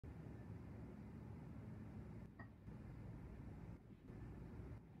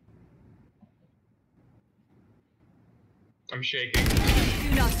I'm shaking.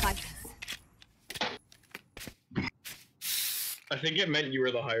 Do not fight us. I think it meant you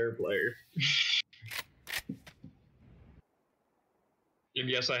were the higher player. And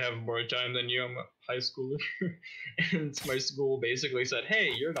yes, I have more time than you. I'm a high schooler. And my school basically said,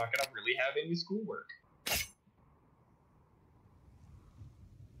 hey, you're not gonna really have any schoolwork.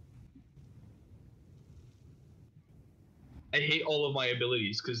 I hate all of my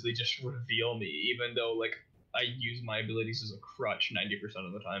abilities because they just reveal me, even though, like, I use my abilities as a crutch 90%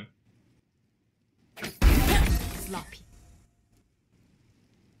 of the time. Sloppy.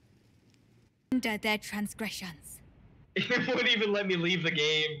 Under their transgressions. It won't even let me leave the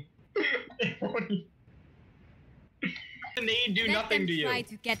game. And they do Let nothing them to you. try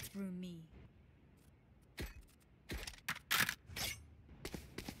to get through me.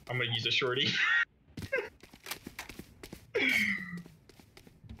 I'm gonna use a shorty.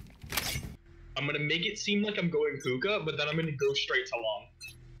 I'm gonna make it seem like I'm going hookah, but then I'm gonna go straight to long.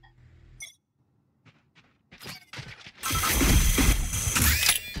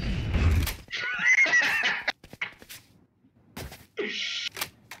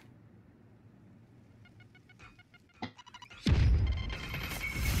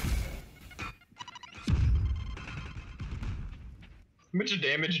 How much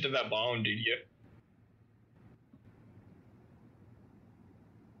damage did that bomb do to you?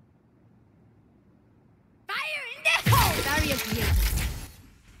 Fire in the hole! Barrier created.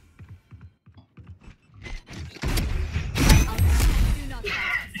 Do not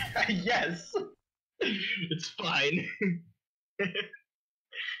fight. Yes! It's fine.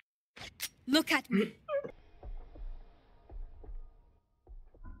 Look at me.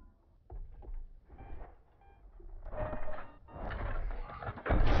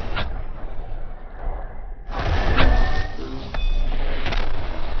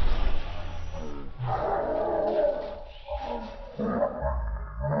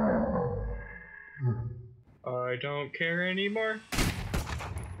 I don't care anymore.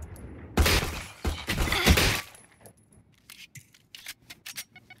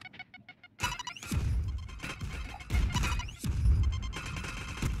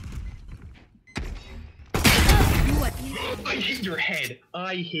 I hit your head.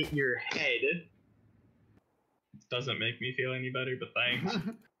 I hit your head. Doesn't make me feel any better, but thanks.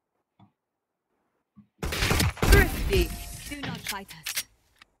 Thrifty. Do not fight us.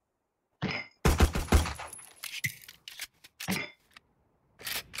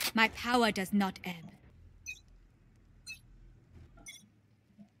 My power does not ebb.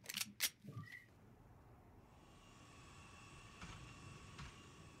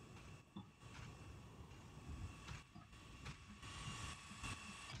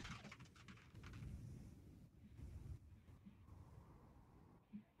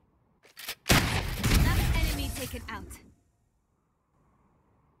 Last enemy taken out.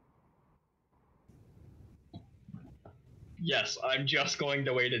 Yes, I'm just going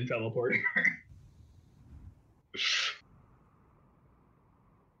to wait and teleport.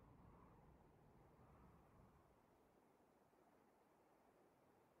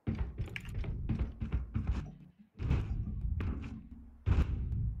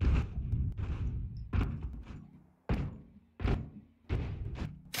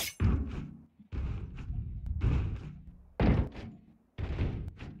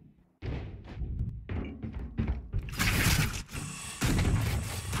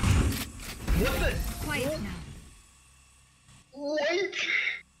 What the? Quiet now. What?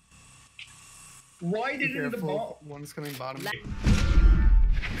 Why did it the ball? One's coming bottom.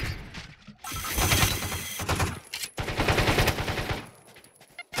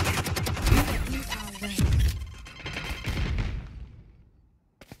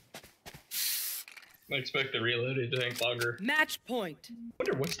 I expect the reloaded to take longer. Match point. I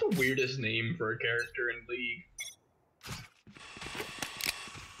wonder what's the weirdest name for a character in League?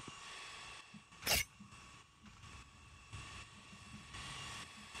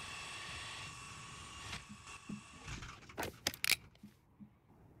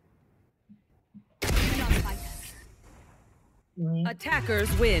 Do not fight us.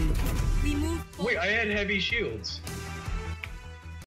 Attackers win. We move forward. Wait, I had heavy shields.